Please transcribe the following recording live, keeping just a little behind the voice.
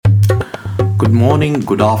Good morning,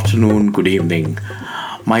 good afternoon, good evening.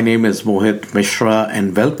 My name is Mohit Mishra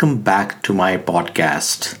and welcome back to my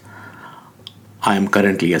podcast. I am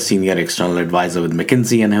currently a senior external advisor with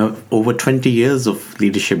McKinsey and have over 20 years of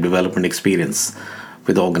leadership development experience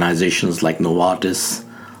with organizations like Novartis,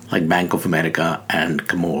 like Bank of America, and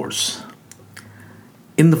Chemours.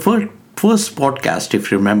 In the first podcast,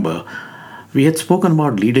 if you remember, we had spoken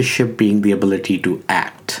about leadership being the ability to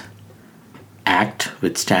act. ACT,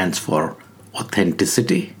 which stands for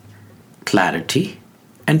authenticity, clarity,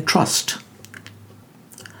 and trust.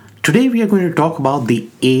 Today we are going to talk about the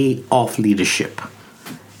A of leadership,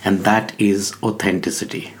 and that is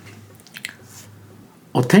authenticity.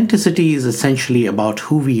 Authenticity is essentially about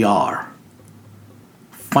who we are,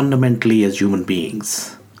 fundamentally as human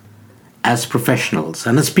beings, as professionals,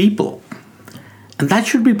 and as people. And that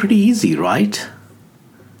should be pretty easy, right?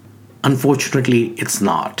 Unfortunately, it's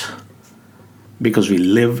not. Because we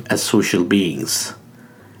live as social beings.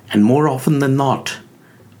 And more often than not,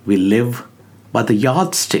 we live by the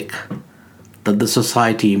yardstick that the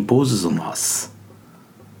society imposes on us.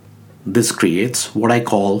 This creates what I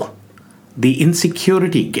call the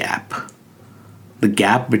insecurity gap. The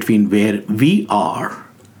gap between where we are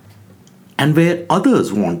and where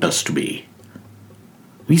others want us to be.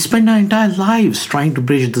 We spend our entire lives trying to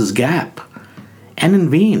bridge this gap, and in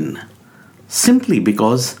vain. Simply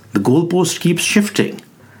because the goalpost keeps shifting.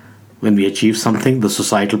 When we achieve something, the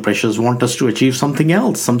societal pressures want us to achieve something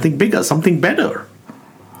else, something bigger, something better.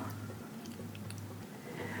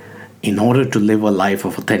 In order to live a life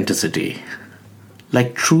of authenticity,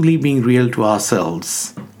 like truly being real to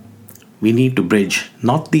ourselves, we need to bridge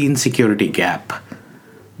not the insecurity gap,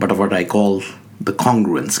 but what I call the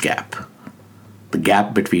congruence gap. The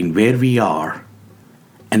gap between where we are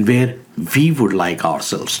and where we would like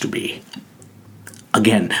ourselves to be.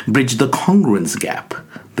 Again, bridge the congruence gap,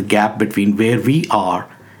 the gap between where we are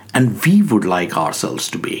and we would like ourselves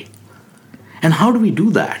to be. And how do we do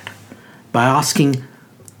that? By asking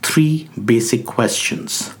three basic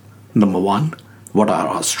questions. Number one, what are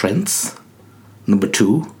our strengths? Number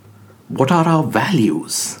two, what are our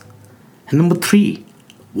values? And number three,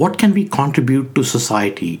 what can we contribute to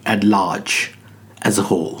society at large as a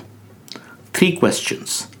whole? Three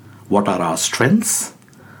questions. What are our strengths?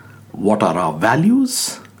 What are our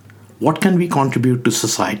values? What can we contribute to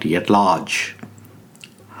society at large?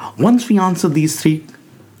 Once we answer these three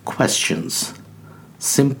questions,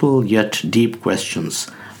 simple yet deep questions,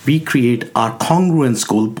 we create our congruence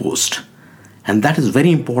goalpost. And that is very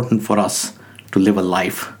important for us to live a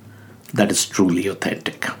life that is truly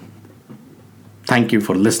authentic. Thank you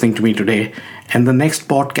for listening to me today. In the next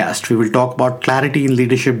podcast, we will talk about clarity in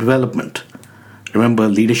leadership development. Remember,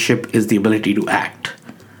 leadership is the ability to act.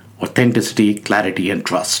 Authenticity, clarity, and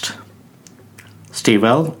trust. Stay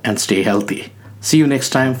well and stay healthy. See you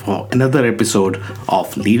next time for another episode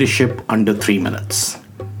of Leadership Under 3 Minutes.